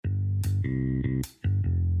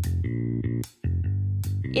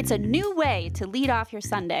It's a new way to lead off your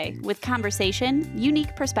Sunday with conversation,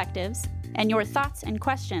 unique perspectives, and your thoughts and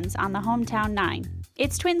questions on the Hometown Nine.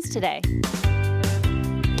 It's Twins Today. The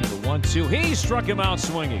 1-2, he struck him out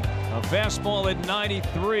swinging. A fastball at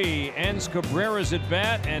 93 ends Cabrera's at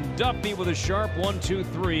bat, and Duffy with a sharp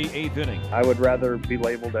 1-2-3 eighth inning. I would rather be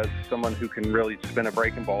labeled as someone who can really spin a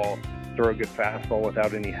breaking ball, throw a good fastball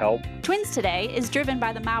without any help. Twins Today is driven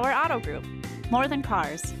by the Mauer Auto Group. More than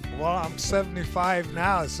cars. Well, I'm 75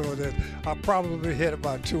 now, so that I'll probably hit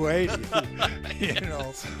about 280,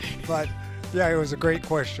 But, yeah, it was a great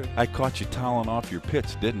question. I caught you toweling off your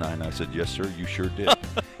pits, didn't I? And I said, yes, sir, you sure did.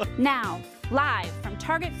 Now, live from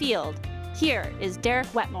Target Field, here is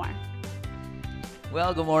Derek Wetmore.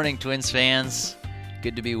 Well, good morning, Twins fans.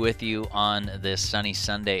 Good to be with you on this sunny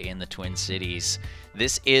Sunday in the Twin Cities.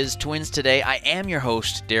 This is Twins Today. I am your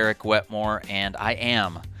host, Derek Wetmore, and I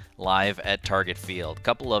am live at Target Field.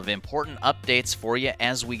 Couple of important updates for you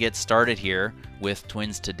as we get started here with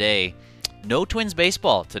Twins Today. No Twins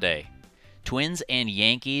baseball today. Twins and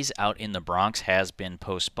Yankees out in the Bronx has been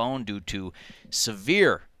postponed due to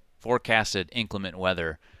severe forecasted inclement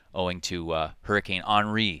weather owing to Hurricane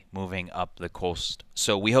Henri moving up the coast.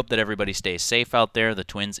 So we hope that everybody stays safe out there. The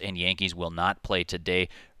Twins and Yankees will not play today,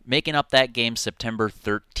 making up that game September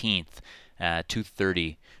 13th,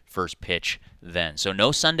 2:30 first pitch then. So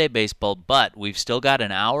no Sunday baseball, but we've still got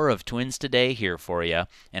an hour of Twins Today here for you.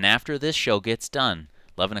 And after this show gets done,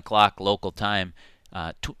 11 o'clock local time,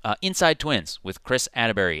 Inside Twins with Chris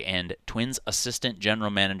Atterbury and Twins assistant general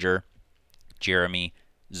manager Jeremy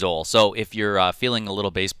Zoll. So if you're feeling a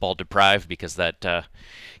little baseball deprived because that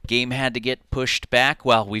game had to get pushed back,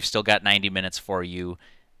 well, we've still got 90 minutes for you.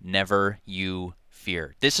 Never you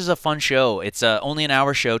fear. This is a fun show. It's only an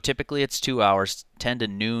hour show. Typically it's 2 hours, 10 to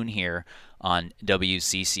noon here on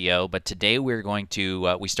WCCO. But today we're going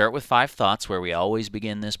to, we start with 5 Thoughts, where we always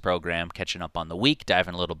begin this program, catching up on the week,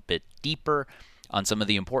 diving a little bit deeper on some of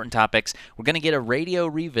the important topics. We're going to get a radio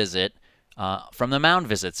revisit from the Mound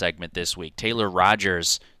Visit segment this week. Taylor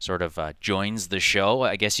Rogers sort of joins the show,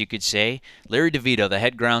 I guess you could say. Larry DeVito, the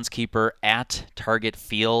head groundskeeper at Target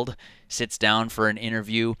Field, sits down for an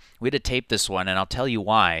interview. We had to tape this one, and I'll tell you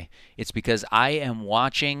why. It's because I am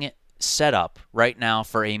watching setup right now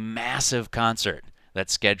for a massive concert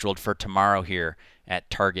that's scheduled for tomorrow here at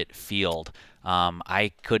Target Field.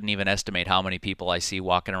 I couldn't even estimate how many people I see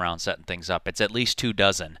walking around setting things up. It's at least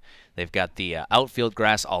 24. They've got the outfield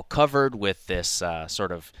grass all covered with this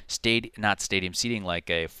sort of not stadium seating, like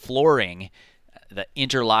a flooring, the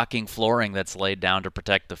interlocking flooring that's laid down to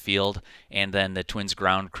protect the field. And then the Twins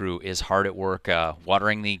ground crew is hard at work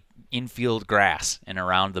watering the infield grass and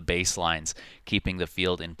around the baselines, keeping the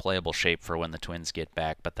field in playable shape for when the Twins get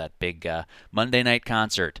back. But that big Monday night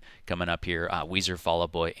concert coming up here, Weezer, Fall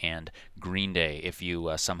Out Boy, and Green Day, if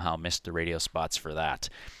you somehow missed the radio spots for that.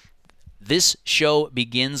 This show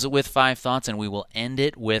begins with 5 Thoughts, and we will end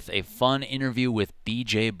it with a fun interview with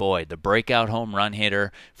B.J. Boyd, the breakout home run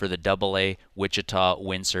hitter for the AA Wichita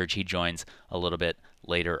Wind Surge. He joins a little bit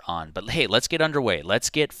later on. But hey, let's get underway.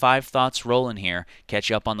 Let's get 5 Thoughts rolling here,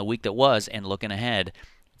 catch up on the week that was, and looking ahead.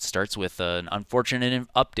 It starts with an unfortunate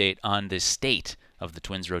update on the state of the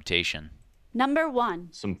Twins rotation. Number 1.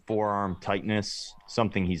 Some forearm tightness,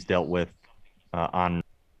 something he's dealt with on.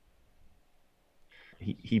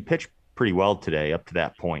 He pitched pretty well today up to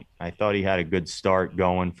that point. I thought he had a good start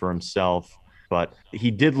going for himself, but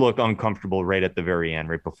he did look uncomfortable right at the very end,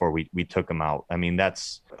 right before we took him out. I mean,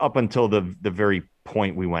 that's up until the very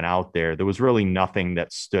point we went out there. There was really nothing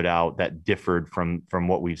that stood out that differed from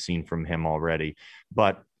what we've seen from him already.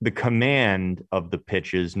 But the command of the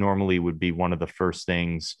pitches normally would be one of the first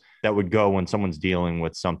things that would go when someone's dealing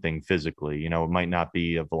with something physically. It might not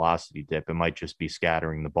be a velocity dip. It might just be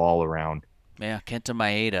scattering the ball around. Yeah, Kenta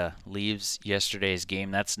Maeda leaves yesterday's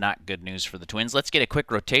game. That's not good news for the Twins. Let's get a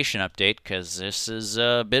quick rotation update because this is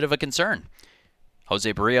a bit of a concern.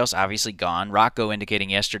 Jose Barrios obviously gone. Rocco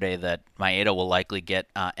indicating yesterday that Maeda will likely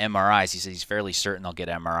get MRIs. He says he's fairly certain they'll get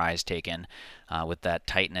MRIs taken with that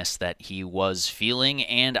tightness that he was feeling.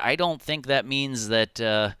 And I don't think that means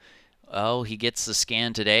that he gets the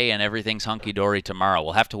scan today and everything's hunky-dory tomorrow.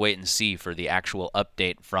 We'll have to wait and see for the actual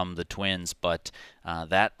update from the Twins, but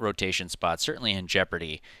that rotation spot certainly in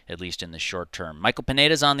jeopardy, at least in the short term. Michael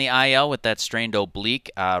Pineda's on the IL with that strained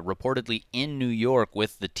oblique, reportedly in New York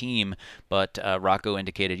with the team, but Rocco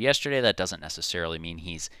indicated yesterday that doesn't necessarily mean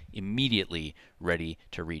he's immediately ready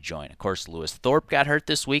to rejoin. Of course, Lewis Thorpe got hurt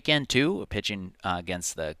this weekend too, pitching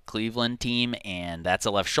against the Cleveland team, and that's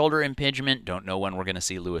a left shoulder impingement. Don't know when we're going to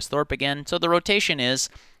see Lewis Thorpe again. So the rotation is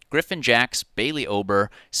Griffin Jax, Bailey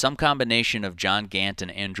Ober, some combination of John Gant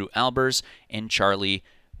and Andrew Albers, and Charlie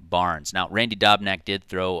Barnes. Now, Randy Dobnak did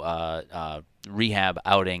throw a rehab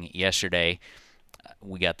outing yesterday.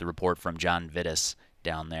 We got the report from John Vidas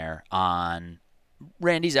down there on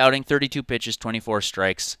Randy's outing, 32 pitches, 24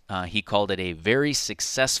 strikes. He called it a very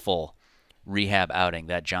successful rehab outing.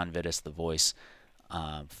 That John Vidas, the voice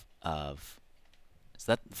of is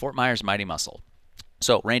that Fort Myers Mighty Muscle.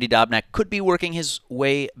 So Randy Dobnak could be working his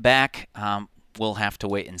way back. We'll have to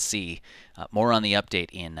wait and see. More on the update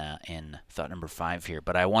in thought number 5 here.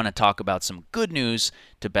 But I want to talk about some good news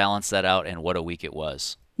to balance that out, and what a week it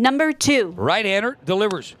was. Number 2. Right-hander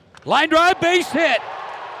delivers. Line drive, base hit.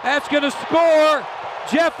 That's going to score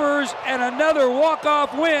Jeffers, and another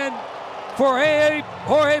walk-off win for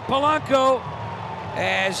Jorge Polanco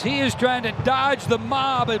as he is trying to dodge the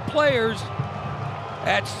mob of players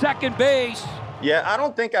at second base. Yeah, I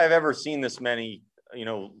don't think I've ever seen this many,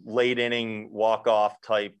 late inning walk-off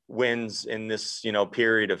type wins in this,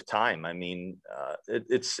 period of time. I mean,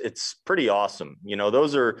 it's pretty awesome.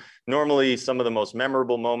 Those are normally some of the most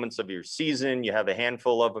memorable moments of your season. You have a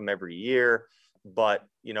handful of them every year, but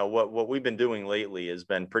what we've been doing lately has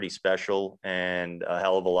been pretty special and a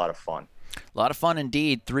hell of a lot of fun. A lot of fun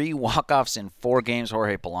indeed. 3 walk-offs in 4 games.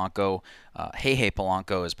 Jorge Polanco. Hey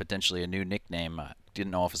Polanco is potentially a new nickname.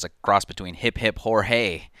 Didn't know if it's a cross between Hip Hip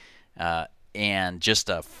Jorge. And just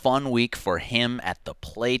a fun week for him at the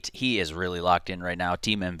plate. He is really locked in right now.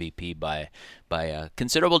 Team MVP by a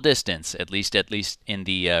considerable distance, at least in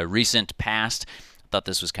the recent past. Thought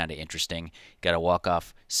this was kind of interesting. Got a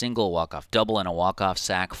walk-off single, walk-off double, and a walk-off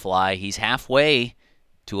sac fly. He's halfway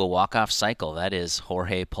to a walk-off cycle. That is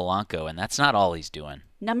Jorge Polanco, and that's not all he's doing.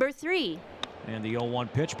 Number 3. And the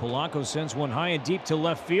 0-1 pitch. Polanco sends one high and deep to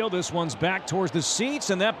left field. This one's back towards the seats,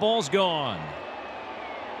 and that ball's gone.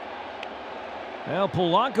 Well,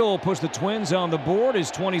 Polanco will push the Twins on the board,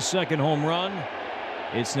 his 22nd home run.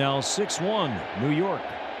 It's now 6-1, New York.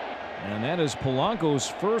 And that is Polanco's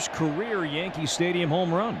first career Yankee Stadium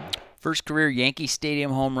home run. First career Yankee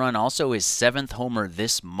Stadium home run, also his 7th homer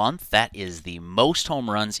this month. That is the most home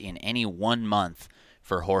runs in any one month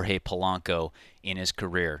for Jorge Polanco in his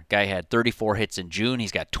career. Guy had 34 hits in June.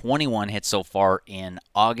 He's got 21 hits so far in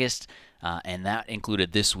August, and that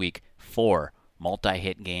included this week 4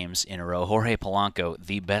 multi-hit games in a row. Jorge Polanco,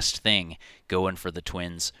 the best thing going for the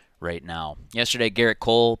Twins right now. Yesterday, Garrett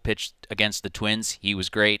Cole pitched against the Twins. He was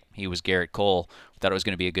great. He was Garrett Cole. Thought it was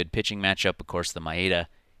going to be a good pitching matchup. Of course, the Maeda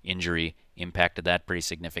injury impacted that pretty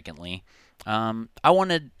significantly. I'll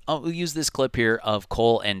use this clip here of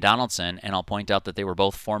Cole and Donaldson, and I'll point out that they were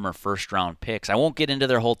both former first-round picks. I won't get into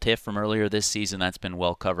their whole tiff from earlier this season. That's been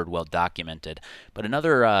well covered, well documented. But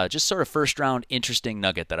another just sort of first-round interesting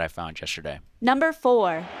nugget that I found yesterday. Number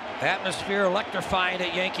 4. Atmosphere electrifying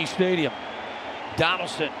at Yankee Stadium.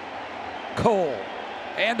 Donaldson, Cole,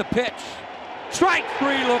 and the pitch. Strike 3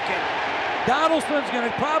 looking. Donaldson's going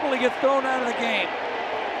to probably get thrown out of the game.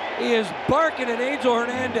 He is barking at Angel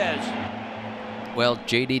Hernandez. Well,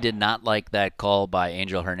 JD did not like that call by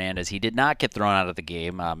Angel Hernandez. He did not get thrown out of the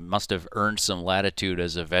game. Must have earned some latitude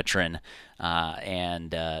as a veteran.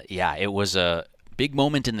 It was a big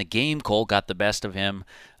moment in the game. Cole got the best of him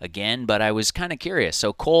again, but I was kind of curious.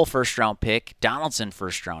 So Cole, first-round pick. Donaldson,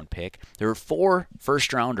 first-round pick. There were 4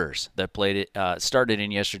 first-rounders that started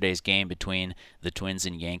in yesterday's game between the Twins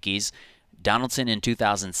and Yankees. Donaldson in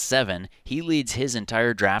 2007, he leads his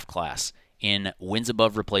entire draft class in wins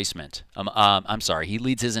above replacement. He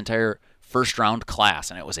leads his entire first-round class,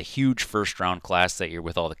 and it was a huge first-round class that year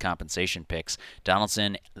with all the compensation picks.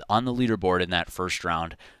 Donaldson on the leaderboard in that first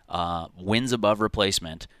round, wins above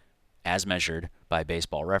replacement as measured by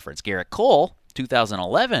Baseball Reference. Garrett Cole,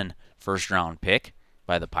 2011 first-round pick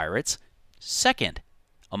by the Pirates, second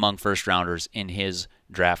among first-rounders in his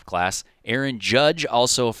draft class. Aaron Judge,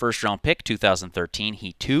 also a first-round pick, 2013.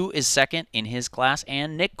 He, too, is second in his class.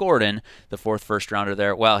 And Nick Gordon, the 4th first-rounder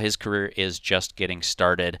there, well, his career is just getting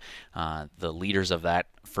started. The leaders of that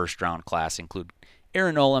first-round class include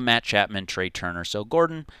Aaron Nola, Matt Chapman, Trey Turner. So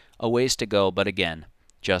Gordon, a ways to go, but again,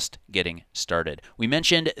 just getting started. We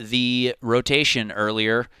mentioned the rotation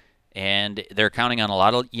earlier, and they're counting on a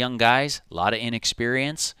lot of young guys, a lot of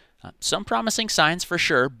inexperience. Some promising signs for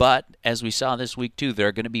sure, but as we saw this week too, there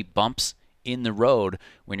are going to be bumps in the road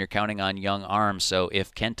when you're counting on young arms. So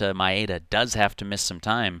if Kenta Maeda does have to miss some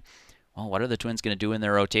time, well, what are the Twins going to do in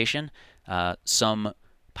their rotation? Some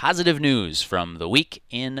positive news from the week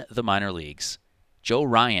in the minor leagues. Joe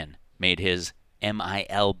Ryan made his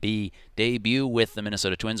MILB debut with the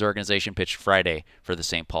Minnesota Twins organization, pitched Friday for the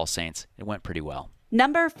St. Paul Saints. It went pretty well.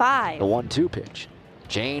 Number 5. The 1-2 pitch.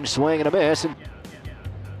 Change swing and a miss.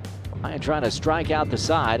 And trying to strike out the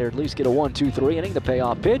side, or at least get a 1-2-3 inning. The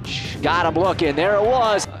payoff pitch. Got him looking. There it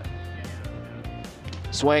was.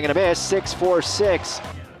 swing and a miss, 6-4-6.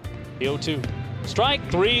 0-2.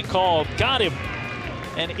 Strike 3 called. Got him.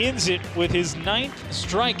 And ends it with his 9th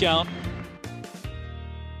strikeout.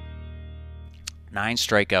 9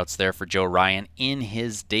 strikeouts there for Joe Ryan in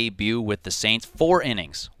his debut with the Saints. 4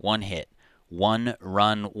 innings, 1 hit, 1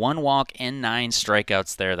 run, 1 walk, and 9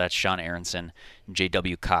 strikeouts there. That's Sean Aronson and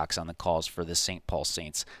J.W. Cox on the calls for the St. Paul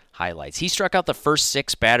Saints highlights. He struck out the first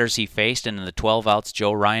 6 batters he faced, and in the 12 outs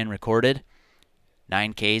Joe Ryan recorded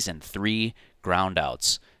 9 Ks and 3 ground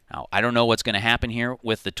outs. Now, I don't know what's going to happen here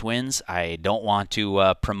with the Twins. I don't want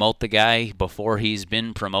to promote the guy before he's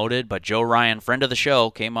been promoted, but Joe Ryan, friend of the show,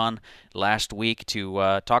 came on last week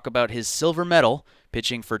to talk about his silver medal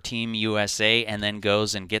pitching for Team USA, and then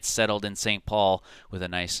goes and gets settled in St. Paul with a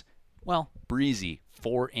nice, breezy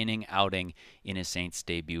 4-inning outing in his Saints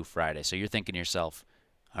debut Friday. So you're thinking to yourself,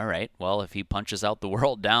 all right, well, if he punches out the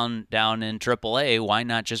world down in AAA, why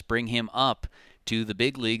not just bring him up to the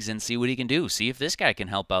big leagues and see what he can do? See if this guy can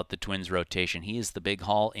help out the Twins rotation. He is the big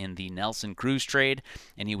haul in the Nelson Cruz trade,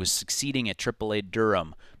 and he was succeeding at AAA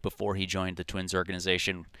Durham before he joined the Twins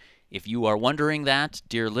organization. If you are wondering that,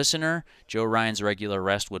 dear listener, Joe Ryan's regular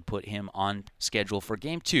rest would put him on schedule for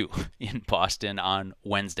Game 2 in Boston on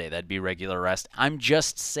Wednesday. That'd be regular rest. I'm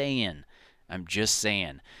just saying.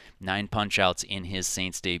 9 punch-outs in his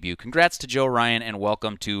Saints debut. Congrats to Joe Ryan, and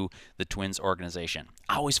welcome to the Twins organization.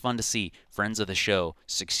 Always fun to see friends of the show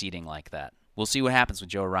succeeding like that. We'll see what happens with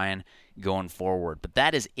Joe Ryan going forward. But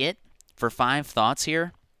that is it for 5 thoughts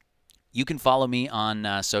here. You can follow me on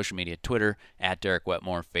social media, Twitter, at Derek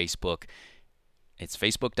Wetmore, Facebook. It's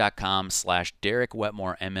facebook.com/Derek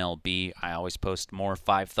Wetmore MLB. I always post more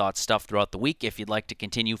 5 thoughts stuff throughout the week if you'd like to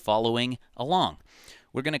continue following along.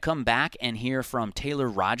 We're going to come back and hear from Taylor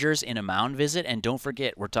Rogers in a mound visit. And don't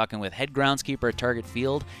forget, we're talking with head groundskeeper at Target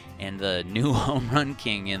Field and the new home run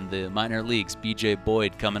king in the minor leagues, B.J.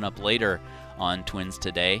 Boyd, coming up later on Twins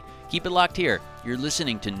Today. Keep it locked here. You're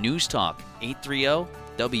listening to News Talk 830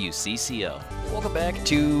 WCCO. Welcome back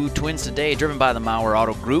to Twins Today, driven by the Mauer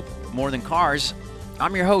Auto Group. More than cars.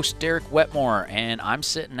 I'm your host, Derek Wetmore, and I'm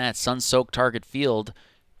sitting at sun-soaked Target Field.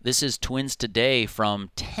 This is Twins Today from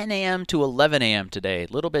 10 a.m. to 11 a.m. today. A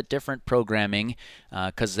little bit different programming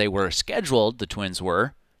because they were scheduled, the Twins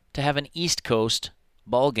were, to have an East Coast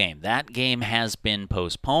ball game. That game has been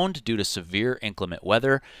postponed due to severe inclement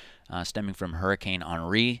weather stemming from Hurricane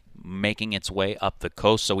Henri making its way up the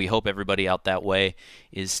coast. So we hope everybody out that way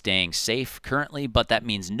is staying safe currently, but that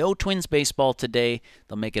means no Twins baseball today.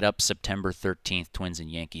 They'll make it up September 13th, Twins and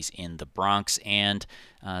Yankees in the Bronx. And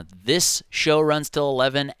this show runs till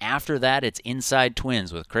 11. After that, it's Inside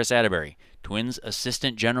Twins with Chris Atterbury. Twins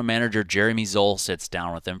assistant general manager Jeremy Zoll sits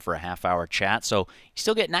down with them for a half-hour chat. So you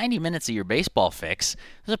still get 90 minutes of your baseball fix.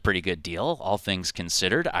 That's a pretty good deal, all things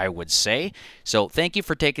considered, I would say. So thank you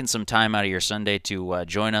for taking some time out of your Sunday to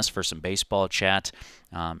join us for some baseball chat.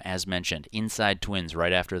 As mentioned, Inside Twins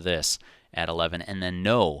right after this at 11, and then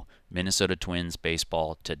no Minnesota Twins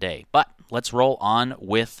baseball today. But let's roll on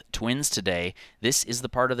with Twins Today. This is the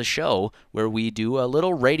part of the show where we do a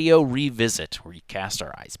little radio revisit, where we cast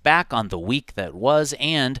our eyes back on the week that was,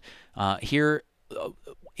 and hear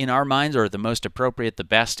in our minds, or the most appropriate, the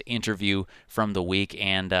best interview from the week.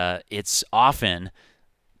 And it's often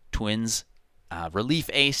Twins relief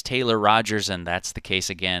ace Taylor Rogers, and that's the case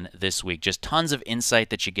again this week. Just tons of insight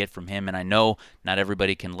that you get from him, and I know not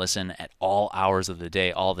everybody can listen at all hours of the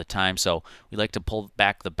day all the time, so we like to pull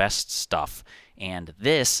back the best stuff. And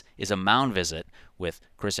this is a mound visit with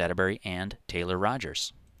Chris Atterbury and Taylor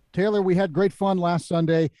Rogers. Taylor, we had great fun last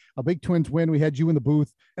Sunday, a big Twins win. We had you in the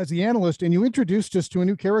booth as the analyst, and you introduced us to a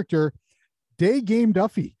new character, Day Game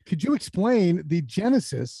Duffy. Could you explain the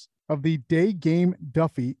genesis of the Day Game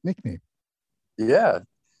Duffy nickname? Yeah.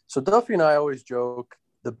 So Duffy and I always joke,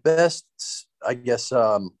 the best, I guess,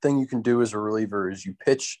 thing you can do as a reliever is you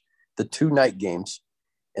pitch the 2 night games,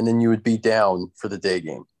 and then you would be down for the day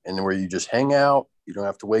game. And where you just hang out, you don't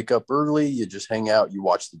have to wake up early, you just hang out, you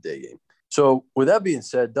watch the day game. So with that being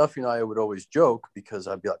said, Duffy and I would always joke, because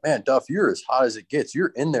I'd be like, man, Duff, you're as hot as it gets.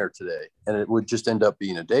 You're in there today. And it would just end up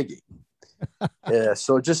being a day game. Yeah.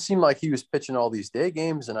 So it just seemed like he was pitching all these day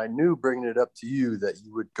games. And I knew, bringing it up to you, that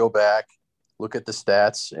you would go back, look at the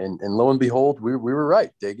stats, and lo and behold, we were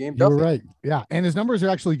right. Day Game Duffy. You were right. Yeah. And his numbers are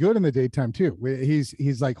actually good in the daytime too.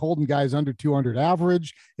 He's like holding guys under 200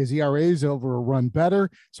 average. His ERA is over a run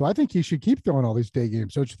better. So I think he should keep throwing all these day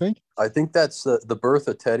games. Don't you think? I think that's the birth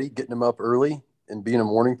of Teddy, getting him up early and being a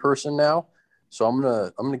morning person now. So I'm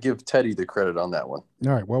gonna give Teddy the credit on that one.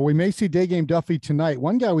 All right. Well, we may see Day Game Duffy tonight.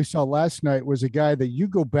 One guy we saw last night was a guy that you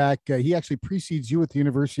go back. He actually precedes you at the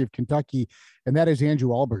University of Kentucky, and that is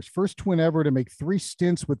Andrew Albers. First Twin ever to make 3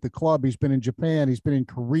 stints with the club. He's been in Japan. He's been in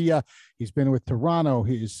Korea. He's been with Toronto.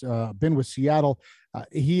 He's been with Seattle.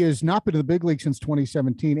 He has not been in the big league since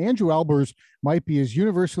 2017. Andrew Albers might be as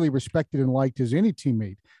universally respected and liked as any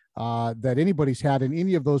teammate that anybody's had in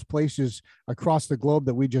any of those places across the globe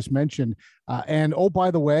that we just mentioned. And oh,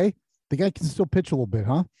 by the way, the guy can still pitch a little bit,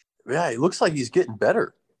 huh? Yeah, it looks like he's getting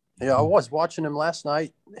better. Yeah, I was watching him last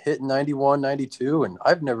night, hitting 91, 92, and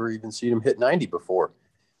I've never even seen him hit 90 before.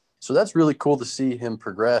 So that's really cool to see him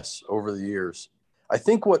progress over the years. I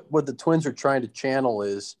think what the Twins are trying to channel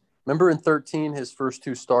is, remember in 13, his first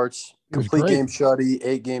 2 starts, complete game shutty,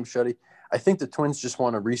 8-game shutty. I think the Twins just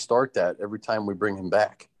want to restart that every time we bring him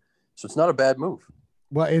back. So it's not a bad move.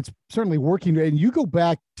 Well, it's certainly working. And you go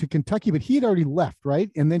back to Kentucky, but he had already left, right?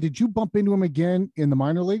 And then did you bump into him again in the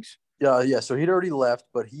minor leagues? Yeah. So he'd already left,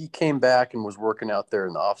 but he came back and was working out there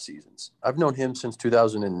in the off seasons. I've known him since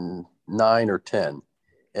 2009 or 10.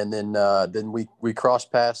 And then we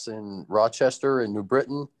crossed paths in Rochester and New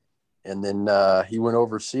Britain. And then he went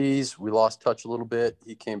overseas. We lost touch a little bit.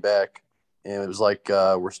 He came back, and it was like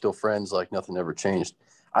we're still friends, like nothing ever changed.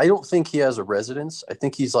 I don't think he has a residence. I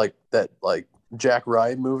think he's like that Jack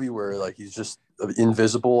Ryan movie where he's just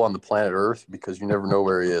invisible on the planet Earth because you never know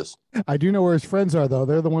where he is. I do know where his friends are, though.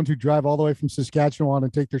 They're the ones who drive all the way from Saskatchewan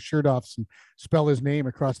and take their shirt off and spell his name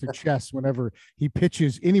across their chest whenever he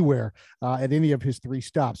pitches anywhere at any of his 3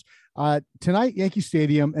 stops. Tonight, Yankee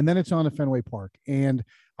Stadium, and then it's on at Fenway Park. And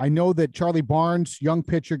I know that Charlie Barnes, young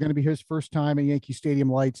pitcher, going to be his first time at Yankee Stadium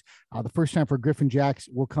lights. The first time for Griffin Jax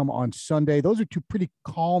will come on Sunday. Those are 2 pretty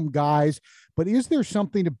calm guys. But is there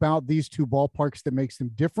something about these 2 ballparks that makes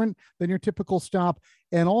them different than your typical stop?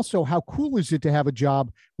 And also, how cool is it to have a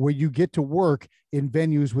job where you get to work in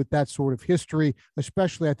venues with that sort of history,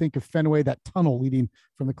 especially, I think, of Fenway, that tunnel leading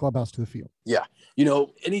from the clubhouse to the field? Yeah.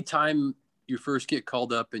 Anytime you first get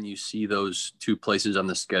called up and you see those 2 places on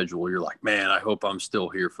the schedule, you're like, man, I hope I'm still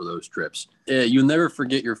here for those trips. You'll never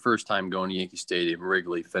forget your first time going to Yankee Stadium,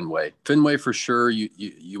 Wrigley, Fenway for sure.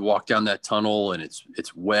 You walk down that tunnel and it's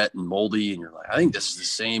wet and moldy, and you're like, I think this is the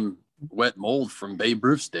same wet mold from Babe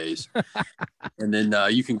Ruth's days. And then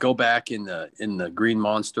you can go back in the Green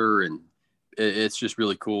Monster, and it's just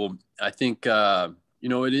really cool. I think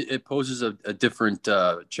it poses a different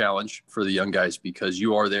challenge for the young guys because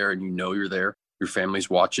you are there and you're there. Your family's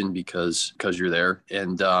watching because you're there,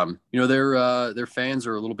 and their fans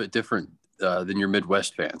are a little bit different than your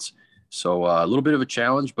Midwest fans. So a little bit of a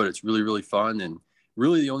challenge, but it's really, really fun. And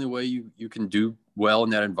really the only way you can do well in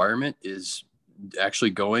that environment is actually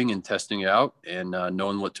going and testing it out and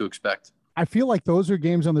knowing what to expect. I feel like those are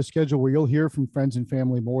games on the schedule where you'll hear from friends and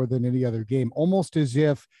family more than any other game, almost as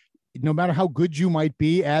if no matter how good you might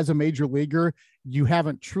be as a major leaguer, you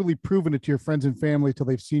haven't truly proven it to your friends and family till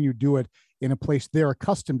they've seen you do it in a place they're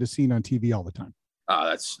accustomed to seeing on TV all the time.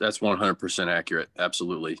 That's 100% accurate.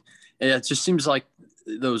 Absolutely. And it just seems like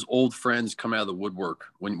those old friends come out of the woodwork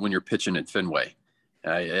when you're pitching at Fenway.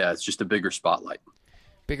 It's just a bigger spotlight.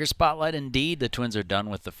 Bigger spotlight indeed. The Twins are done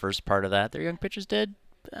with the first part of that. Their young pitchers did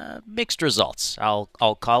mixed results,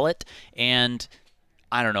 I'll call it. And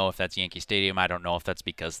I don't know if that's Yankee Stadium. I don't know if that's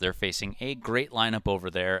because they're facing a great lineup over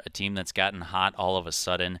there, a team that's gotten hot all of a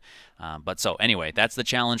sudden. But so anyway, that's the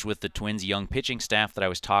challenge with the Twins' young pitching staff that I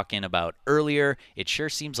was talking about earlier. It sure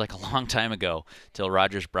seems like a long time ago till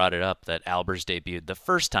Rogers brought it up that Albers debuted the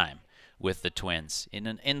first time with the Twins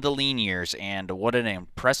in the lean years, and what an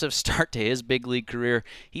impressive start to his big league career.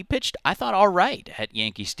 He pitched, I thought, all right at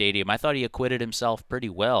Yankee Stadium. I thought he acquitted himself pretty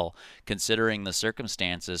well considering the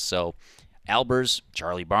circumstances. So Albers,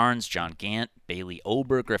 Charlie Barnes, John Gant, Bailey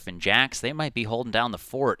Ober, Griffin Jax, they might be holding down the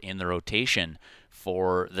fort in the rotation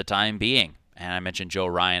for the time being. And I mentioned Joe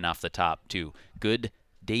Ryan off the top, too. Good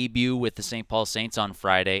debut with the St. Paul Saints on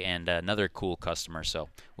Friday, and another cool customer, so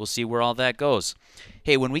we'll see where all that goes.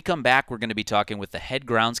 Hey, when we come back, we're going to be talking with the head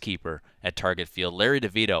groundskeeper at Target Field, Larry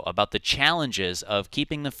DeVito, about the challenges of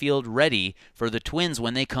keeping the field ready for the Twins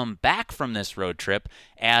when they come back from this road trip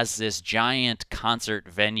as this giant concert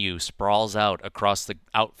venue sprawls out across the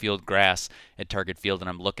outfield grass at Target Field, and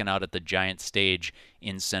I'm looking out at the giant stage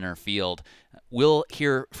in center field. We'll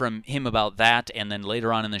hear from him about that, and then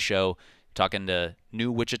later on in the show, talking to new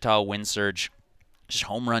Wichita Wind Surge, just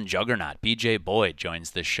home run juggernaut, BJ Boyd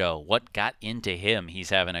joins the show. What got into him?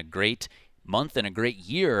 He's having a great month and a great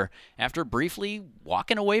year after briefly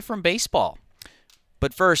walking away from baseball.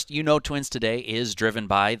 But first, you know Twins Today is driven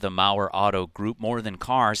by the Mauer Auto Group, more than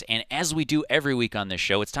cars. And as we do every week on this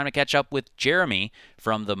show, it's time to catch up with Jeremy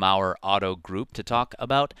from the Mauer Auto Group to talk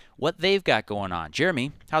about what they've got going on.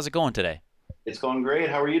 Jeremy, how's it going today? It's going great.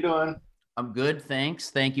 How are you doing? I'm good, thanks.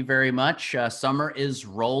 Thank you very much. Summer is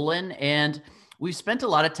rolling, and we've spent a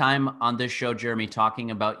lot of time on this show, Jeremy, talking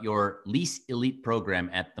about your Lease Elite program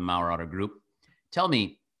at the Mauer Auto Group. Tell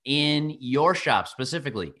me, in your shop,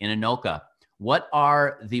 specifically in Anoka, what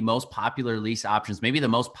are the most popular lease options, maybe the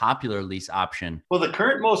most popular lease option? Well, the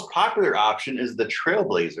current most popular option is the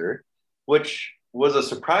Trailblazer, which was a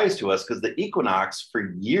surprise to us because the Equinox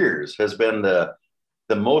for years has been the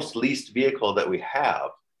most leased vehicle that we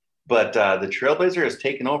have. But the Trailblazer has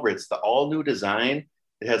taken over. It's the all-new design.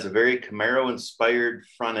 It has a very Camaro-inspired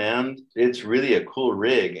front end. It's really a cool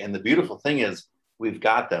rig. And the beautiful thing is we've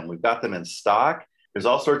got them. We've got them in stock. There's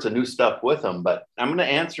all sorts of new stuff with them, but I'm going to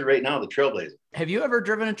answer right now the Trailblazer. Have you ever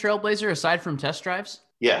driven a Trailblazer aside from test drives?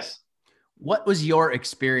 Yes. What was your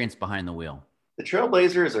experience behind the wheel? The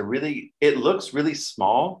Trailblazer is it looks really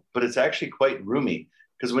small, but it's actually quite roomy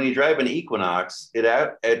because when you drive an Equinox,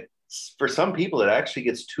 for some people, it actually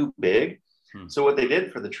gets too big. So what they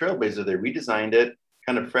did for the Trailblazer, they redesigned it,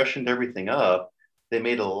 kind of freshened everything up. They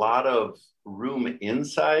made a lot of room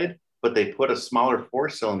inside, but they put a smaller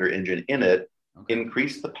 4-cylinder engine in it,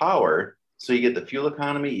 increased the power. So you get the fuel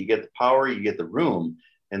economy, you get the power, you get the room.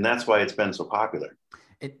 And that's why it's been so popular.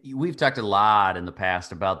 We've talked a lot in the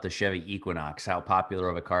past about the Chevy Equinox, how popular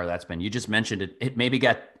of a car that's been. You just mentioned it. It maybe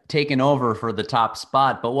got taken over for the top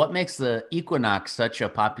spot, but what makes the Equinox such a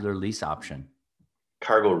popular lease option?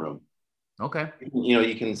 Cargo room. Okay. You know,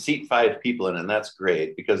 you can seat 5 people in it, and that's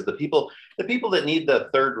great because the people that need the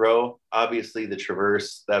third row, obviously the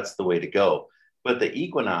Traverse, that's the way to go. But the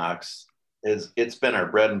Equinox, it's been our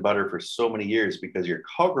bread and butter for so many years because your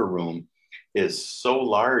cargo room is so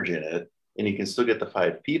large in it and you can still get the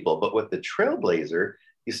 5 people. But with the Trailblazer,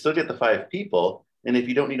 you still get the 5 people. And if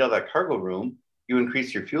you don't need all that cargo room, you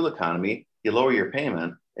increase your fuel economy, you lower your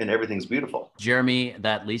payment, and everything's beautiful. Jeremy,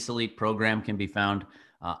 that Lease Elite program can be found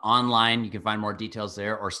online. You can find more details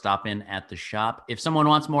there or stop in at the shop. If someone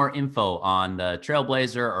wants more info on the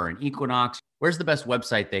Trailblazer or an Equinox, where's the best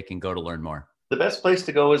website they can go to learn more? The best place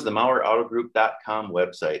to go is the MauerAutogroup.com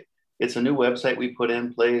website. It's a new website we put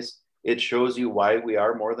in place. It shows you why we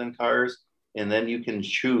are more than cars. And then you can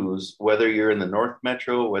choose whether you're in the North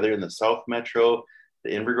Metro, whether you're in the South Metro,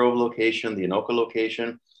 the Inver Grove location, the Anoka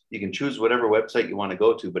location. You can choose whatever website you want to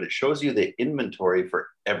go to, but it shows you the inventory for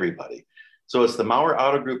everybody. So it's the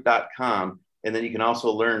MauerAutogroup.com. And then you can also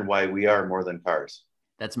learn why we are more than cars.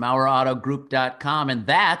 That's MauerAutogroup.com. And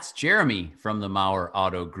that's Jeremy from the Mauer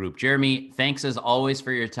Auto Group. Jeremy, thanks as always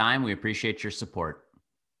for your time. We appreciate your support.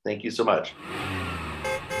 Thank you so much.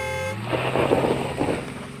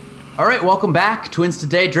 All right, welcome back. Twins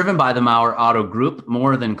Today, driven by the Mauer Auto Group,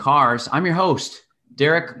 more than cars. I'm your host,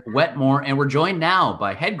 Derek Wetmore, and we're joined now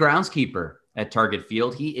by head groundskeeper at Target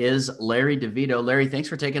Field. He is Larry DeVito. Larry, thanks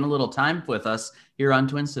for taking a little time with us here on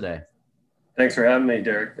Twins Today. Thanks for having me,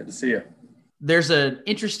 Derek. Good to see you. There's an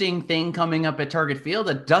interesting thing coming up at Target Field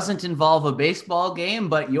that doesn't involve a baseball game,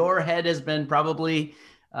 but your head has been probably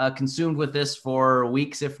consumed with this for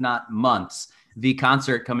weeks, if not months. The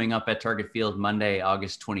concert coming up at Target Field Monday,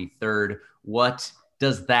 August 23rd. What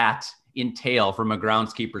does that entail from a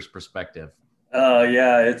groundskeeper's perspective?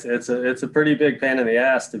 Yeah, it's a pretty big pain in the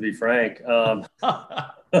ass, to be frank.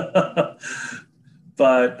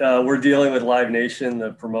 But we're dealing with Live Nation,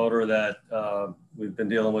 the promoter that we've been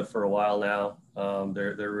dealing with for a while now.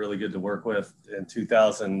 They're really good to work with. In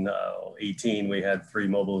 2018, we had 3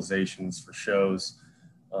 mobilizations for shows,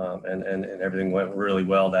 and everything went really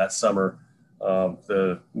well that summer.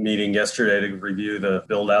 The meeting yesterday to review the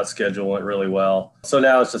build-out schedule went really well. So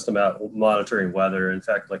now it's just about monitoring weather. In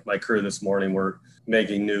fact, like my crew this morning, we're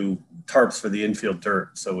making new tarps for the infield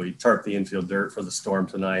dirt. So we tarp the infield dirt for the storm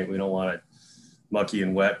tonight. We don't want it mucky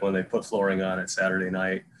and wet when they put flooring on it Saturday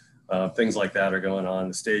night. Things like that are going on.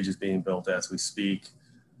 The stage is being built as we speak.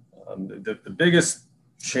 The biggest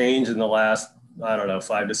change in the last,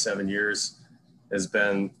 5 to 7 years has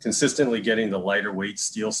been consistently getting the lighter weight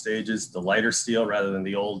steel stages, the lighter steel rather than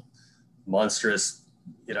the old monstrous,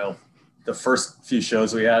 the first few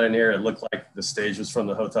shows we had in here, it looked like the stage was from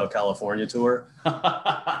the Hotel California tour.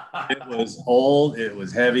 It was old, it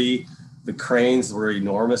was heavy. The cranes were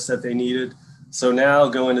enormous that they needed. So now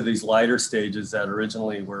going to these lighter stages that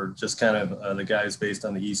originally were just kind of the guys based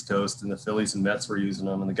on the East Coast, and the Phillies and Mets were using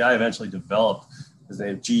them. And the guy eventually developed, his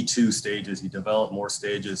name G2 stages. He developed more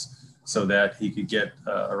stages so that he could get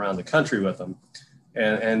around the country with them.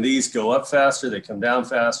 And these go up faster, they come down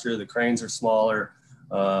faster, the cranes are smaller.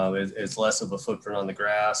 It's less of a footprint on the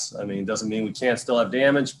grass. I mean, it doesn't mean we can't still have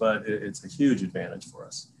damage, but it's a huge advantage for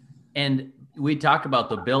us. And we talk about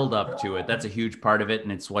the build up to it. That's a huge part of it.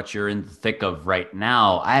 And it's what you're in the thick of right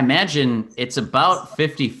now. I imagine it's about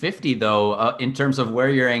 50-50 though, in terms of where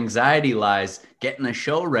your anxiety lies, getting the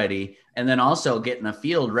show ready, and then also getting the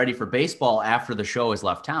field ready for baseball after the show has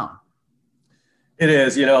left town. It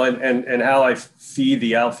is, you know, and how I feed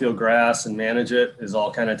the outfield grass and manage it is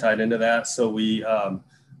all kind of tied into that. So we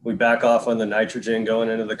back off on the nitrogen going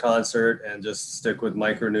into the concert and just stick with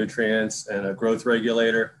micronutrients and a growth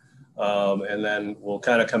regulator. And then we'll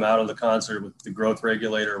kind of come out of the concert with the growth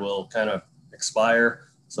regulator will kind of expire.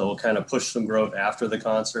 So we'll kind of push some growth after the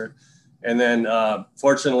concert. And then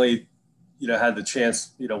fortunately, you know, had the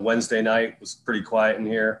chance, you know, Wednesday night was pretty quiet in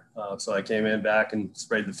here. So I came in back and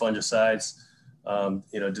sprayed the fungicides.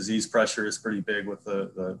 You know, disease pressure is pretty big with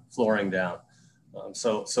the flooring down.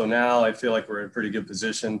 So now I feel like we're in a pretty good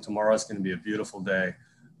position. Tomorrow's going to be a beautiful day,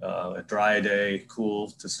 a dry day, cool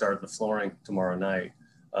to start the flooring tomorrow night.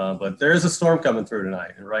 But there is a storm coming through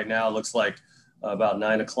tonight. And right now it looks like about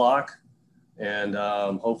 9 o'clock. And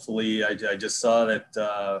hopefully I just saw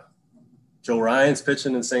that Joe Ryan's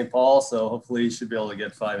pitching in St. Paul. So hopefully he should be able to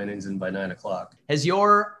get 5 innings in by 9 o'clock.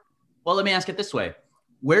 Well, let me ask it this way.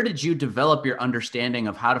 Where did you develop your understanding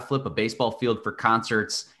of how to flip a baseball field for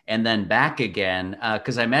concerts and then back again?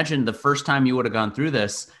 Because I imagine the first time you would have gone through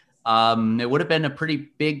this, it would have been a pretty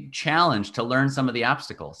big challenge to learn some of the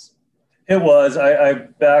obstacles. It was. I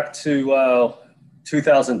back to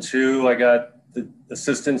 2002, I got the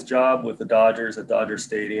assistant's job with the Dodgers at Dodger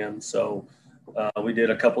Stadium. So we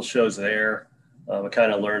did a couple shows there. I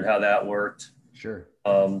kind of learned how that worked. Sure.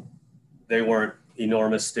 They weren't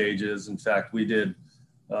enormous stages. In fact, we did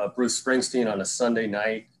Bruce Springsteen on a Sunday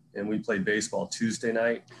night, and we played baseball Tuesday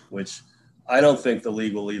night, which I don't think the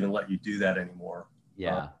league will even let you do that anymore.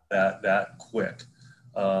 Yeah. That quick.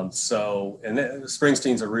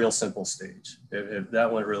 Springsteen's a real simple stage. That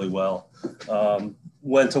went really well.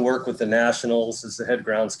 Went to work with the Nationals as the head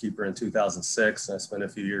groundskeeper in 2006. And I spent a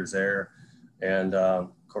few years there. And of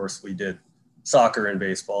course, we did soccer and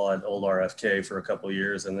baseball at Old RFK for a couple of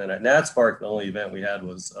years. And then at Nats Park, the only event we had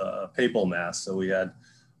was papal mass. So we had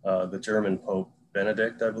the German Pope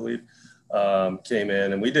Benedict, I believe, came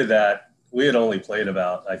in, and we did that. We had only played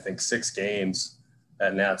about, I think, 6 games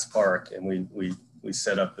at Nats Park, and we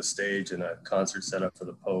set up the stage and a concert set up for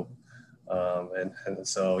the Pope. And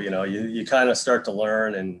so, you know, you kind of start to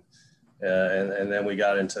learn, and then we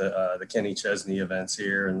got into the Kenny Chesney events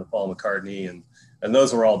here and the Paul McCartney, and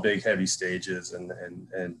those were all big, heavy stages. And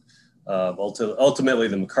ultimately,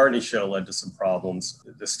 the McCartney show led to some problems.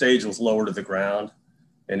 The stage was lower to the ground,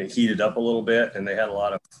 and it heated up a little bit, and they had a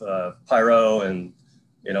lot of pyro, and,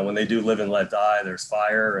 you know, when they do Live and Let Die, there's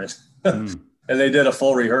fire, and and they did a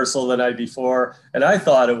full rehearsal the night before, and I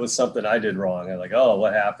thought it was something I did wrong. I'm like, oh,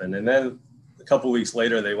 what happened? And then a couple of weeks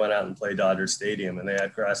later, they went out and played Dodger Stadium, and they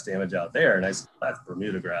had grass damage out there, and I said, that's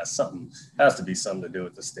Bermuda grass. Something has to be something to do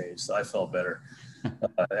with the stage. So I felt better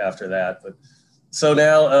after that. But so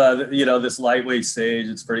now, you know, this lightweight stage,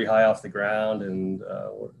 it's pretty high off the ground, and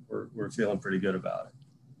we're feeling pretty good about it.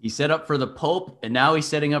 He set up for the Pope, and now he's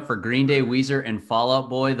setting up for Green Day, Weezer, and Fall Out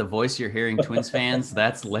Boy. The voice you're hearing, Twins fans,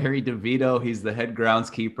 that's Larry DeVito. He's the head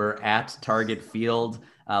groundskeeper at Target Field.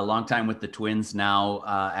 A long time with the Twins now,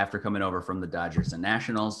 after coming over from the Dodgers and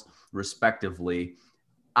Nationals, respectively.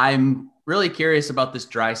 I'm really curious about this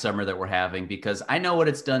dry summer that we're having, because I know what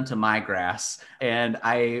it's done to my grass, and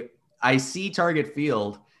I see Target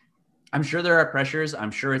Field. I'm sure there are pressures. I'm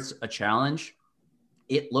sure it's a challenge.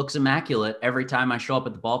 It looks immaculate every time I show up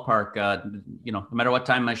at the ballpark, you know, no matter what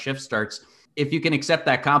time my shift starts. If you can accept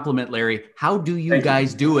that compliment, Larry, how do you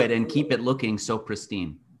guys do it and keep it looking so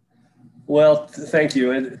pristine? Well, thank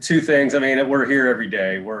you. And 2 things. I mean, we're here every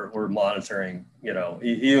day. We're monitoring, you know,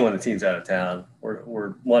 even when the team's out of town,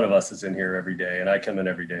 we're one of us is in here every day, and I come in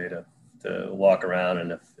every day to walk around.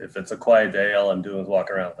 And if it's a quiet day, all I'm doing is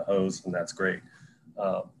walk around with the hose, and that's great.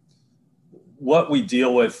 What we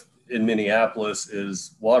deal with in Minneapolis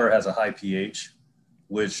is water has a high pH,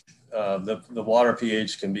 which the water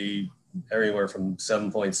pH can be anywhere from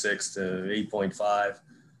 7.6 to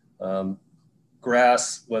 8.5.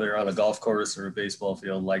 Grass, whether on a golf course or a baseball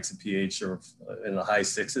field, likes a pH or in the high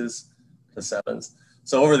 6s to 7s.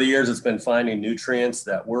 So over the years, it's been finding nutrients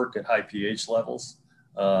that work at high pH levels.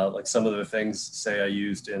 Like some of the things, say, I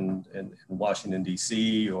used in Washington,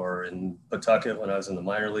 D.C. or in Pawtucket when I was in the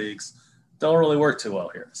minor leagues, don't really work too well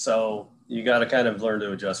here. So you got to kind of learn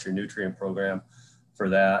to adjust your nutrient program for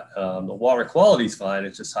that. The water quality is fine.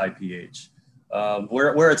 It's just high pH.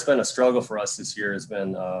 Where it's been a struggle for us this year has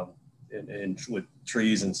been and with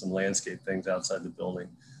trees and some landscape things outside the building.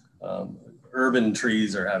 Urban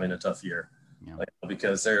trees are having a tough year,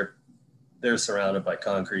 because they're surrounded by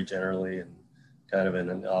concrete generally and kind of in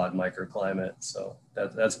an odd microclimate. So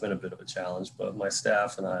that's been a bit of a challenge, but my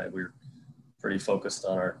staff and we're pretty focused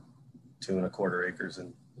on our 2.25 acres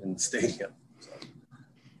in the stadium. So,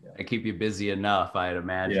 I keep you busy enough, I'd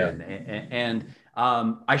imagine. Yeah. And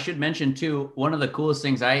I should mention too, one of the coolest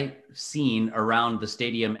things I've seen around the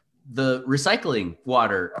stadium, the recycling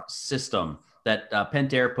water system that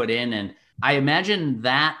Pentair put in. And I imagine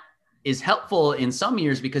that is helpful in some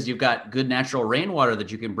years because you've got good natural rainwater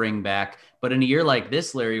that you can bring back. But in a year like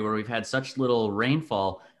this, Larry, where we've had such little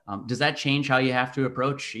rainfall, does that change how you have to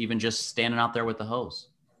approach even just standing out there with the hose?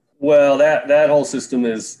 Well, that whole system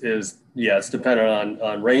is it's dependent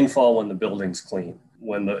on rainfall when the building's clean.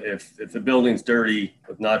 If the building's dirty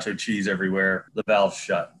with nacho cheese everywhere, the valve's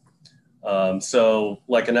shut. So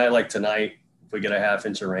like a night like tonight, if we get a ½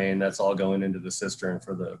 inch of rain, that's all going into the cistern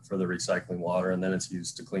for the recycling water, and then it's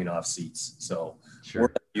used to clean off seats. So We're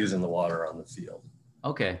not using the water on the field.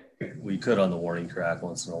 Okay. We could on the warning track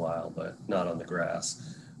once in a while, but not on the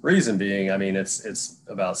grass. Reason being, I mean, it's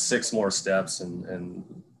about 6 more steps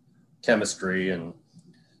and chemistry and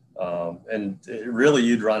really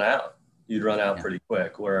you'd run out pretty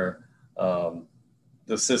quick, where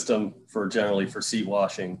the system for seat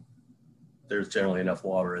washing, there's generally enough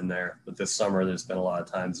water in there, but this summer there's been a lot of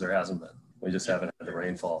times there hasn't been. We just haven't had the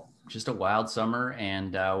rainfall. Just a wild summer,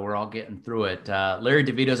 and we're all getting through it. Larry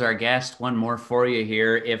DeVito's our guest. One more for you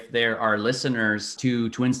here. If there are listeners to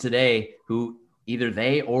Twins Today who either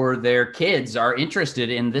they or their kids are interested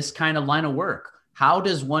in this kind of line of work, how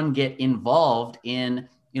does one get involved in,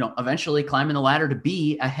 eventually climbing the ladder to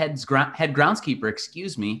be a head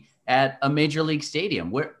groundskeeper, at a major league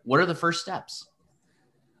stadium? What are the first steps?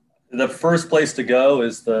 The first place to go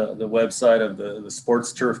is the website of the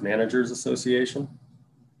Sports Turf Managers Association.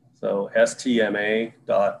 So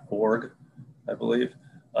stma.org, I believe.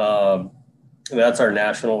 That's our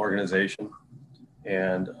national organization.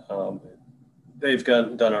 And they've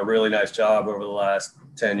done a really nice job over the last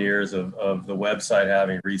 10 years of the website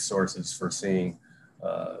having resources for seeing,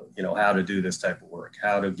 how to do this type of work,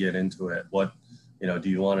 how to get into it. What, do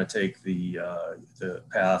you want to take the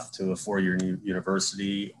path to a 4-year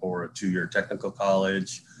university or a 2-year technical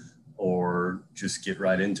college, or just get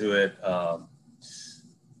right into it?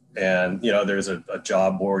 And there's a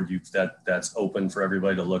job board that's open for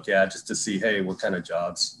everybody to look at, just to see, hey, what kind of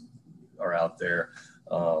jobs are out there.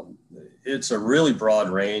 It's a really broad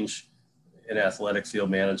range in athletic field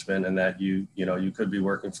management, and that you could be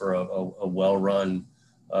working for a well-run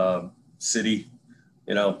city,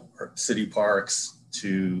 city parks,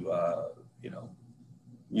 to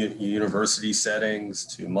university settings,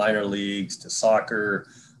 to minor leagues, to soccer.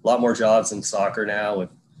 A lot more jobs in soccer now with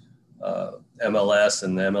MLS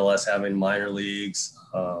and the MLS having minor leagues.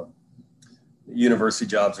 University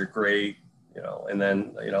jobs are great, and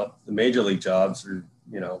then the major league jobs are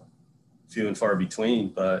few and far between.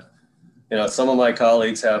 But some of my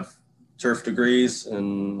colleagues have turf degrees,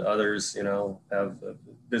 and others have a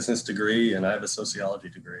business degree, and I have a sociology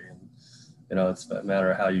degree. And it's a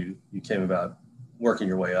matter of how you came about working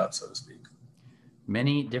your way up, so to speak.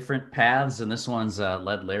 Many different paths, and this one's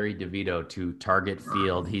led Larry DeVito to Target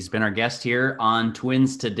Field. He's been our guest here on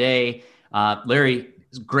Twins Today. Larry,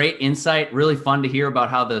 great insight. Really fun to hear about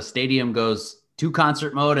how the stadium goes to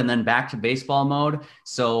concert mode and then back to baseball mode.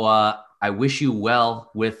 So I wish you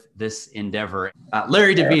well with this endeavor.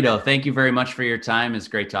 Larry DeVito, thank you very much for your time. It's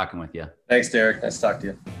great talking with you. Thanks, Derek. Nice to talk to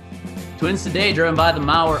you. Twins Today, driven by the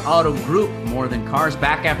Mauer Auto Group. More Than Cars,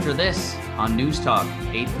 back after this on News Talk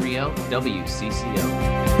 830 WCCO.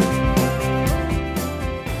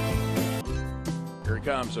 Here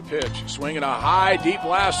comes a pitch, swinging a high, deep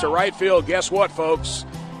blast to right field. Guess what, folks?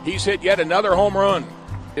 He's hit yet another home run.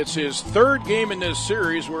 It's his 3rd game in this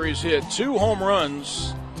series where he's hit 2 home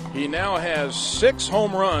runs. He now has 6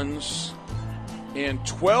 home runs and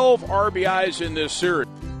 12 RBIs in this series.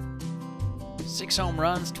 6 home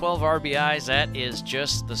runs, 12 RBIs. That is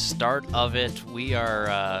just the start of it. We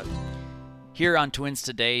are here on Twins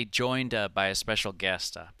Today, joined by a special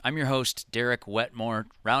guest. I'm your host, Derek Wetmore,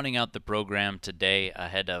 rounding out the program today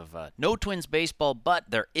ahead of no Twins baseball, but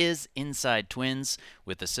there is Inside Twins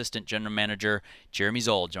with Assistant General Manager Jeremy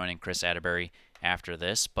Zoll joining Chris Atterbury after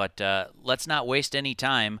this. But let's not waste any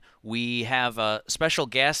time. We have a special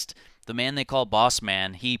guest, the man they call Boss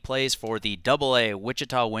Man. He plays for the AA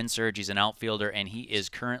Wichita Wind Surge. He's an outfielder, and he is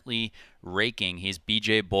currently raking. He's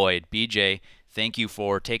BJ Boyd. BJ, thank you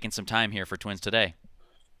for taking some time here for Twins Today.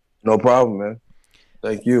 No problem, man.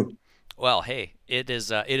 Thank you. Well, hey, it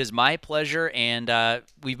is my pleasure, and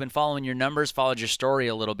we've been following your numbers, followed your story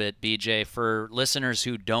a little bit, BJ. For listeners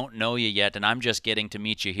who don't know you yet, and I'm just getting to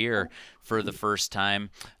meet you here for the first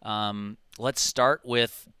time, let's start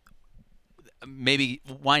with maybe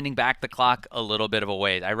winding back the clock a little bit of a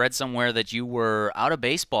way. I read somewhere that you were out of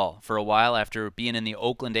baseball for a while after being in the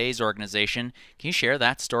Oakland A's organization. Can you share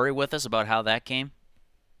that story with us about how that came?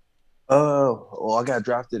 Well, I got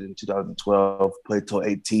drafted in 2012, played till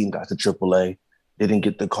 18, got to AAA, didn't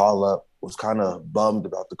get the call up. Was kind of bummed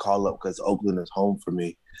about the call up because Oakland is home for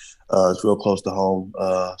me. It's real close to home.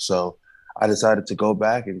 So I decided to go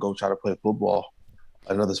back and go try to play football,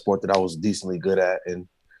 another sport that I was decently good at. And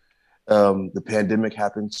the pandemic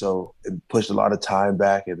happened, so it pushed a lot of time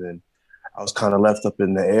back. And then I was kind of left up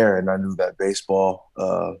in the air, and I knew that baseball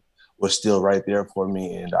was still right there for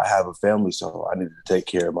me, and I have a family, so I needed to take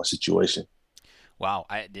care of my situation. Wow,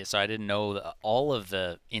 so I didn't know all of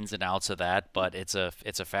the ins and outs of that, but it's a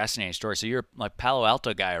fascinating story. So you're like Palo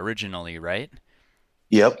Alto guy originally, right?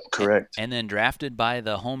 Yep, correct. And then drafted by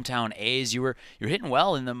the hometown A's. You're hitting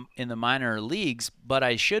well in the minor leagues, but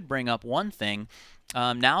I should bring up one thing.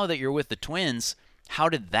 Now that you're with the Twins, how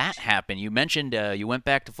did that happen? You mentioned you went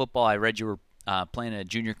back to football. I read you were playing at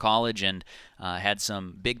junior college and had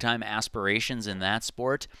some big-time aspirations in that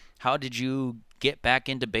sport. How did you get back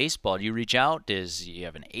into baseball? Do you reach out? Do you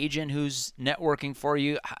have an agent who's networking for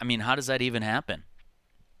you? I mean, how does that even happen?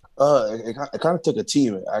 It kind of took a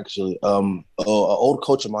team, actually. An old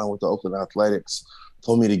coach of mine with the Oakland Athletics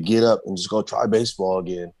told me to get up and just go try baseball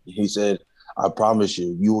again. He said, I promise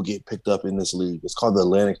you, you will get picked up in this league. It's called the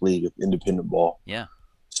Atlantic League of Independent Ball. Yeah.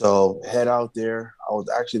 So head out there. I was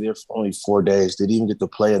actually there for only 4 days. Didn't even get to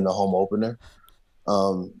play in the home opener.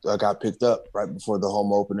 I got picked up right before the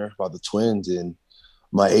home opener by the Twins, and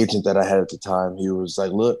my agent that I had at the time, he was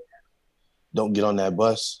like, look, don't get on that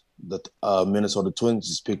bus. The Minnesota Twins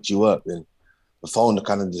just picked you up. And the phone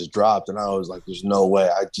kind of just dropped, and I was like, there's no way.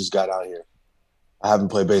 I just got out here. I haven't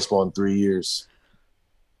played baseball in 3 years.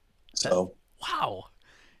 So wow.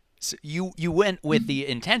 So you went with the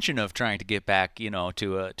intention of trying to get back,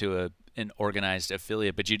 to an organized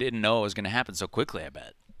affiliate, but you didn't know it was going to happen so quickly, I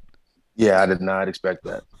bet. Yeah, I did not expect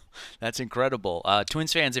that. That's incredible.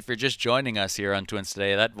 Twins fans, if you're just joining us here on Twins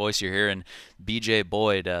Today, that voice you're hearing, BJ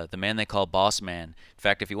Boyd, the man they call Boss Man. In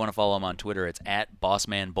fact, if you want to follow him on Twitter, it's at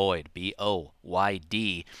BossmanBoyd,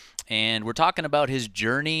 Boyd. And we're talking about his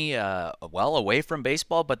journey, away from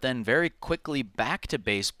baseball, but then very quickly back to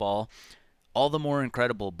baseball. All the more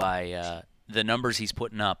incredible by the numbers he's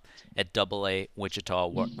putting up at AA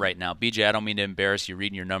Wichita right now. BJ, I don't mean to embarrass you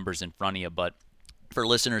reading your numbers in front of you, but for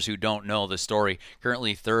listeners who don't know the story,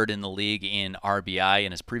 currently third in the league in RBI.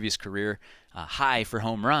 In his previous career, high for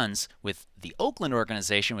home runs with the Oakland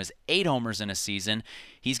organization was 8 homers in a season.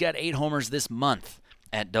 He's got 8 homers this month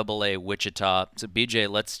at AA Wichita. So, BJ,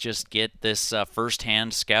 let's just get this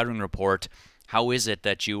firsthand scouting report. How is it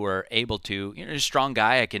that you were able to, you're a strong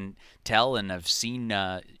guy, I can tell, and I've seen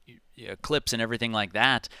clips and everything like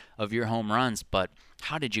that of your home runs, but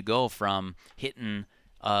how did you go from hitting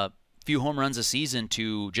few home runs a season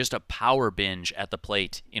to just a power binge at the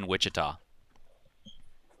plate in Wichita?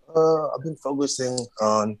 I've been focusing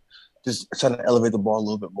on just trying to elevate the ball a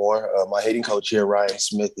little bit more. My hitting coach here, Ryan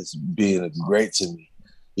Smith, is being great to me.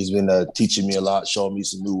 He's been teaching me a lot, showing me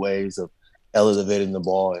some new ways of elevating the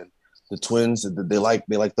ball. And the Twins, they like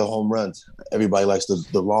the home runs. Everybody likes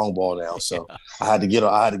the long ball now, so yeah. I had to get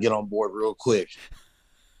on board real quick.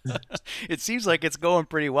 It seems like it's going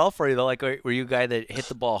pretty well for you, though. Like, were you a guy that hit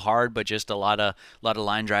the ball hard, but just a lot of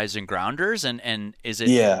line drives and grounders? And is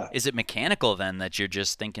it mechanical then that you're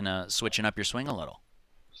just thinking of switching up your swing a little?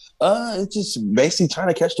 It's just basically trying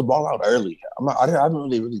to catch the ball out early. I haven't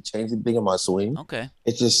really changed anything in my swing. Okay.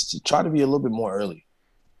 It's just try to be a little bit more early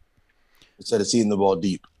instead of seeing the ball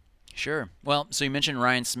deep. Sure. Well, so you mentioned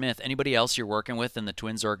Ryan Smith. Anybody else you're working with in the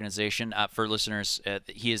Twins organization? For listeners,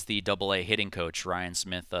 he is the AA hitting coach, Ryan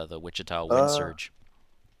Smith, the Wichita Wind Surge.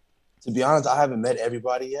 To be honest, I haven't met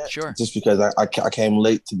everybody yet. Sure. Just because I came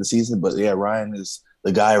late to the season. But, yeah, Ryan is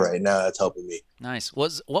the guy right now that's helping me. Nice.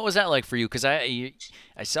 What was that like for you? Because I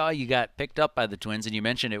saw you got picked up by the Twins, and you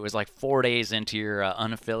mentioned it was like 4 days into your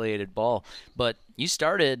unaffiliated ball. But you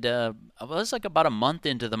started, it was like about a month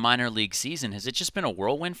into the minor league season. Has it just been a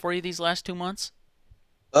whirlwind for you these last 2 months?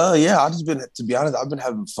 Yeah, to be honest, I've been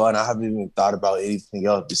having fun. I haven't even thought about anything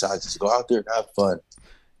else besides just go out there and have fun.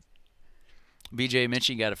 BJ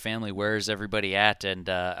mentioned you got a family. Where's everybody at, and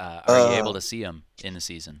are you able to see them in the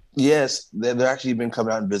season? Yes, they're actually been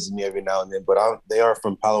coming out and visiting me every now and then, but they are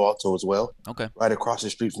from Palo Alto as well. Okay. Right across the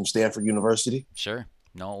street from Stanford University. Sure.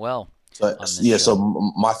 Know it well.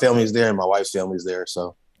 So my family is there and my wife's family is there.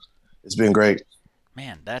 So it's been great.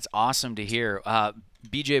 Man, that's awesome to hear.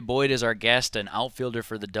 BJ Boyd is our guest, an outfielder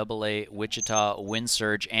for the AA Wichita Wind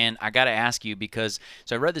Surge, and I got to ask you because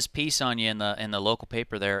I read this piece on you in the local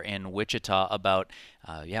paper there in Wichita about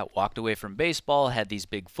walked away from baseball, had these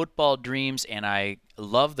big football dreams, and I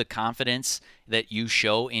love the confidence that you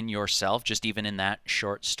show in yourself, just even in that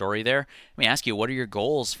short story there. Let me ask you, what are your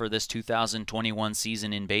goals for this 2021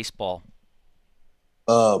 season in baseball?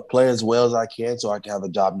 Play as well as I can so I can have a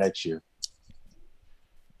job next year.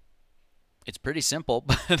 It's pretty simple,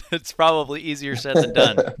 but it's probably easier said than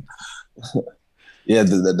done. Yeah,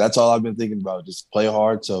 that's all I've been thinking about. Just play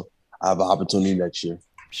hard so I have an opportunity next year.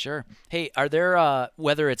 Sure. Hey, are there,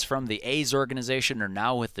 whether it's from the A's organization or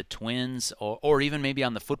now with the Twins or even maybe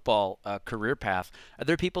on the football career path, are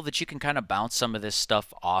there people that you can kind of bounce some of this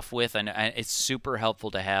stuff off with? And it's super helpful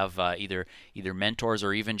to have either mentors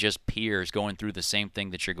or even just peers going through the same thing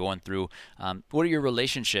that you're going through. What are your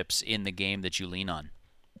relationships in the game that you lean on?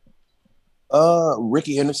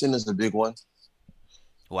 Ricky Henderson is a big one.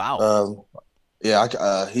 Wow.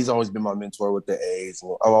 He's always been my mentor with the A's.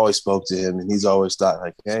 I've always spoke to him, and he's always thought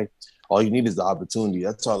like, hey, all you need is the opportunity.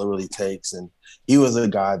 That's all it really takes. And he was a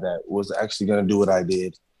guy that was actually going to do what I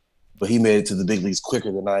did, but he made it to the big leagues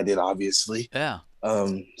quicker than I did, obviously. Yeah.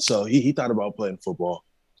 So he thought about playing football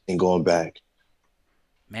and going back.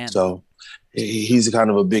 Man. So he's kind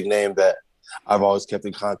of a big name that I've always kept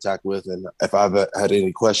in contact with, and if I've had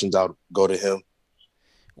any questions, I'll go to him.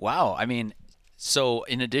 Wow. I mean, so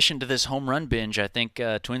in addition to this home run binge, I think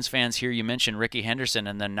Twins fans hear you mention Ricky Henderson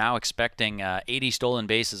and then now expecting 80 stolen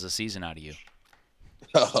bases a season out of you.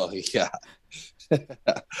 Oh, yeah.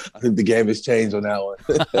 I think the game has changed on that one.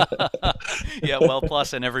 Yeah, well,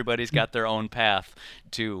 plus, and everybody's got their own path,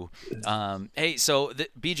 too. Hey, so,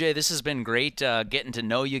 BJ, this has been great getting to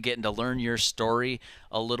know you, getting to learn your story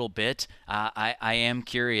a little bit. I am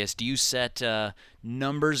curious, do you set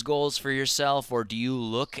numbers goals for yourself, or do you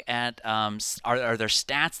look at, are there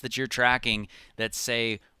stats that you're tracking that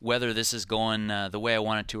say whether this is going the way I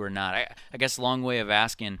want it to or not? I guess long way of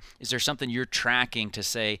asking, is there something you're tracking to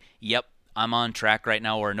say, yep, I'm on track right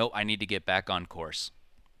now, or nope, I need to get back on course?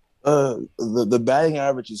 The batting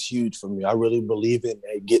average is huge for me. I really believe in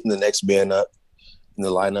getting the next man up in the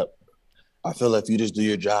lineup. I feel like if you just do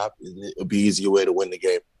your job, it'll be an easier way to win the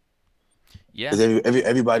game. Yeah. Because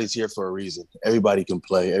everybody's here for a reason. Everybody can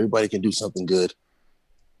play. Everybody can do something good.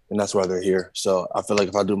 And that's why they're here. So I feel like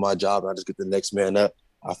if I do my job and I just get the next man up,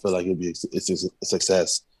 I feel like it's a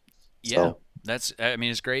success. Yeah.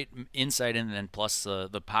 It's great insight, and then plus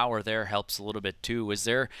the power there helps a little bit too. Is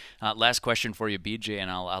there, last question for you, BJ,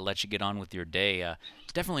 and I'll let you get on with your day.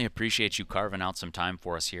 Definitely appreciate you carving out some time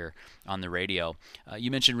for us here on the radio.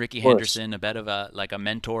 You mentioned Ricky Henderson, a bit of a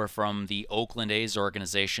mentor from the Oakland A's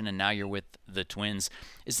organization, and now you're with the Twins.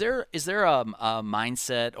 Is there a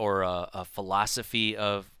mindset or a philosophy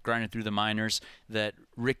of grinding through the minors that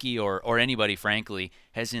Ricky or anybody, frankly,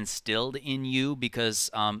 has instilled in you?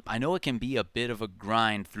 Because I know it can be a bit of a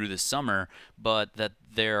grind through the summer, but that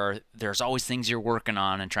there's always things you're working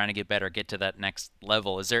on and trying to get better, get to that next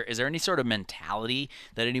level. Is there any sort of mentality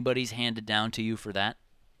that anybody's handed down to you for that?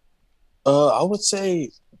 I would say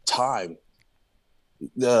time.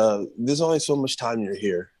 There's only so much time you're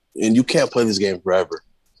here, and you can't play this game forever.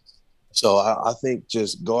 So I think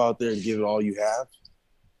just go out there and give it all you have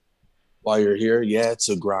while you're here. Yeah, it's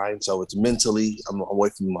a grind. So it's mentally, I'm away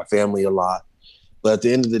from my family a lot. But at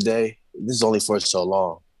the end of the day, this is only for so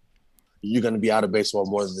long. You're going to be out of baseball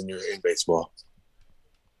more than you're in baseball.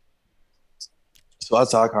 So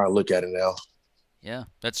that's how I kind of look at it now. Yeah,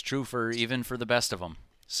 that's true even for the best of them.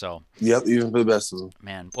 So. Yep, even for the best of them.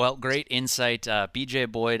 Man, well, great insight. BJ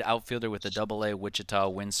Boyd, outfielder with the AA Wichita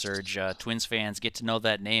Wind Surge. Twins fans, get to know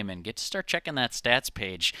that name and get to start checking that stats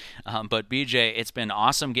page. But BJ, it's been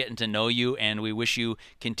awesome getting to know you, and we wish you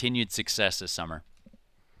continued success this summer.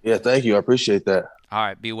 Yeah, thank you. I appreciate that. All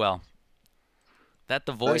right, be well. That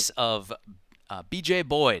the voice of BJ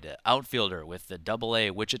Boyd, outfielder with the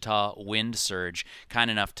AA Wichita Wind Surge, kind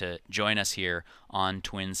enough to join us here on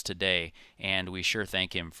Twins Today, and we sure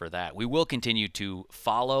thank him for that. We will continue to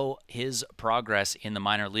follow his progress in the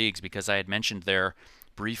minor leagues because I had mentioned there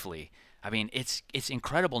briefly. I mean, it's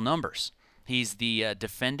incredible numbers. He's the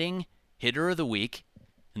defending hitter of the week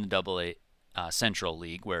in the AA Central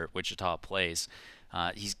League where Wichita plays.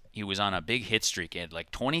 He was on a big hit streak. He had like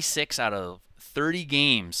 26 out of 30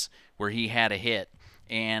 games where he had a hit,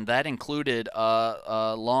 and that included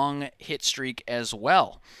a long hit streak as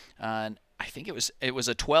well. I I think it was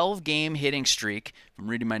a 12-game hitting streak, if I'm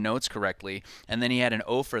reading my notes correctly, and then he had an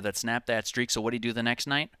offer that snapped that streak. So what did he do the next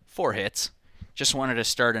night? 4 hits. Just wanted to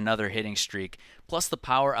start another hitting streak. Plus the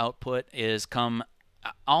power output is come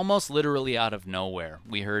almost literally out of nowhere.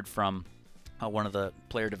 We heard from one of the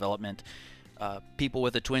player development people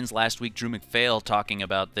with the Twins last week, Drew McPhail, talking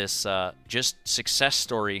about this just success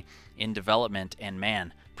story in development. And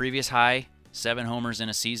man, previous high, 7 homers in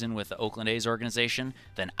a season with the Oakland A's organization,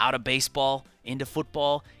 then out of baseball, into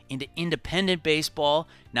football, into independent baseball,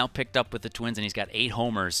 now picked up with the Twins, and he's got 8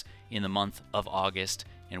 homers in the month of August,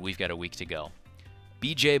 and we've got a week to go.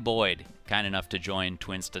 BJ Boyd, kind enough to join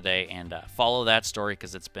Twins today and follow that story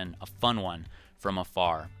because it's been a fun one from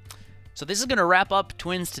afar. So this is going to wrap up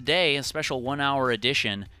Twins Today, a special 1-hour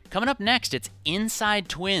edition. Coming up next, it's Inside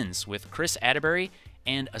Twins with Chris Atterbury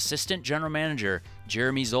and Assistant General Manager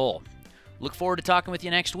Jeremy Zoll. Look forward to talking with you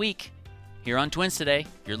next week. Here on Twins Today,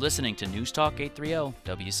 you're listening to News Talk 830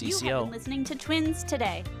 WCCO. You have been listening to Twins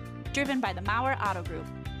Today, driven by the Maurer Auto Group.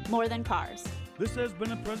 More than cars. This has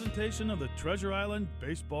been a presentation of the Treasure Island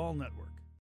Baseball Network.